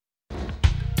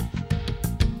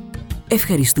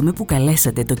Ευχαριστούμε που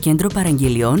καλέσατε το Κέντρο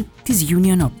Παραγγελιών της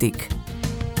Union Optic.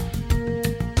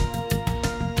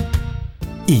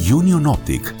 Η Union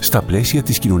Optic, στα πλαίσια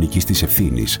της κοινωνικής της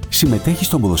ευθύνης, συμμετέχει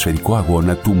στον ποδοσφαιρικό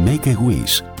αγώνα του Make a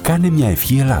Wish. Κάνε μια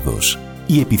ευχή Ελλάδος.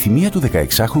 Η επιθυμία του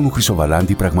 16χρονου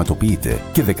Χρυσοβαλάντη πραγματοποιείται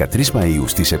και 13 Μαΐου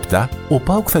στις 7 ο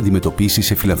ΠΑΟΚ θα αντιμετωπίσει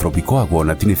σε φιλανθρωπικό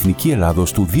αγώνα την Εθνική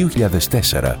Ελλάδος του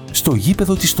 2004 στο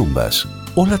γήπεδο της Τούμπας.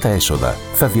 Όλα τα έσοδα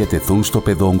θα διατεθούν στο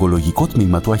παιδοογκολογικό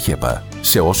τμήμα του ΑΧΕΠΑ.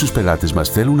 Σε όσους πελάτες μας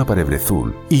θέλουν να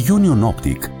παρευρεθούν, η Union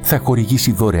Optic θα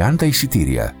χορηγήσει δωρεάν τα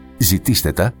εισιτήρια.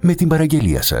 Ζητήστε τα με την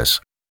παραγγελία σας.